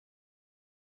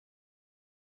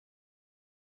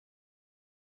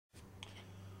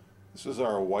This is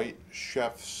our white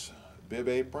chef's bib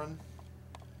apron.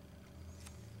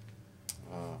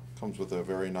 Comes with a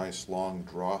very nice long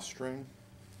drawstring.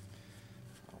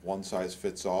 One size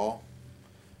fits all.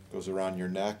 Goes around your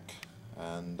neck,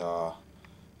 and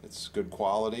it's good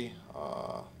quality.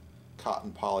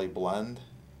 Cotton poly blend,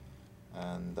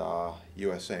 and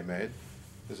USA made.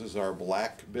 This is our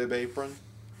black bib apron.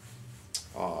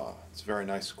 It's very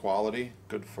nice quality,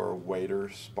 good for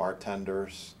waiters,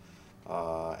 bartenders,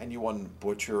 anyone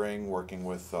butchering, working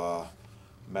with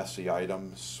messy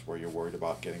items where you're worried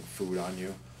about getting food on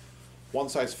you. One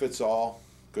size fits all,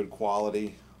 good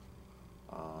quality.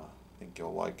 I think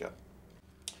you'll like it.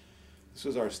 This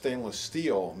is our stainless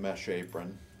steel mesh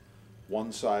apron.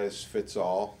 One size fits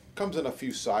all. Comes in a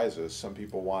few sizes. Some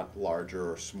people want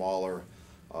larger or smaller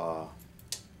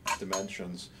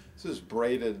dimensions. This is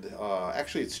braided,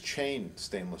 actually it's chain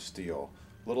stainless steel.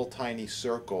 Little tiny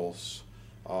circles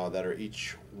that are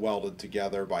each welded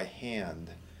together by hand.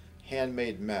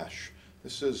 Handmade mesh.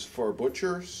 This is for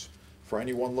butchers, for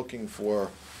anyone looking for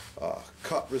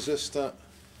cut resistant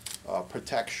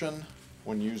protection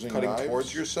when using cutting knives.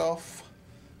 Towards yourself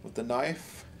with the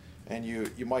knife, and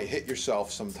you might hit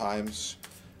yourself sometimes.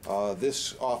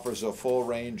 This offers a full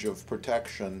range of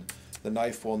protection. The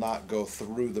knife will not go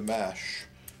through the mesh.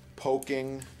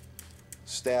 Poking,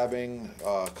 stabbing,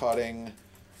 cutting,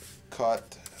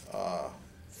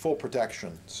 full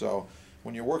protection. So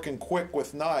when you're working quick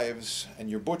with knives and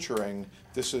you're butchering,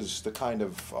 this is the kind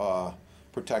of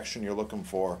protection you're looking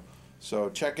for. So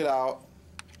check it out.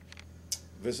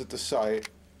 Visit the site.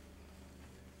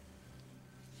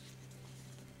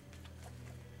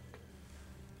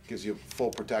 Gives you full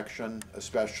protection,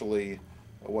 especially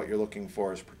what you're looking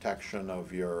for is protection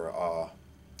of your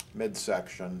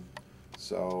midsection.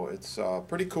 So it's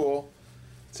pretty cool.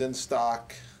 It's in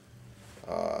stock.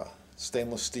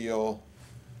 Stainless steel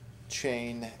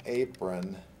chain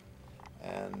apron,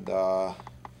 and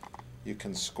you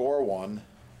can score one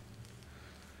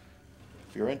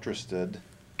if you're interested.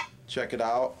 Check it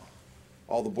out.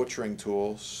 All the butchering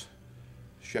tools,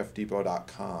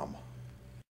 chefdepot.com.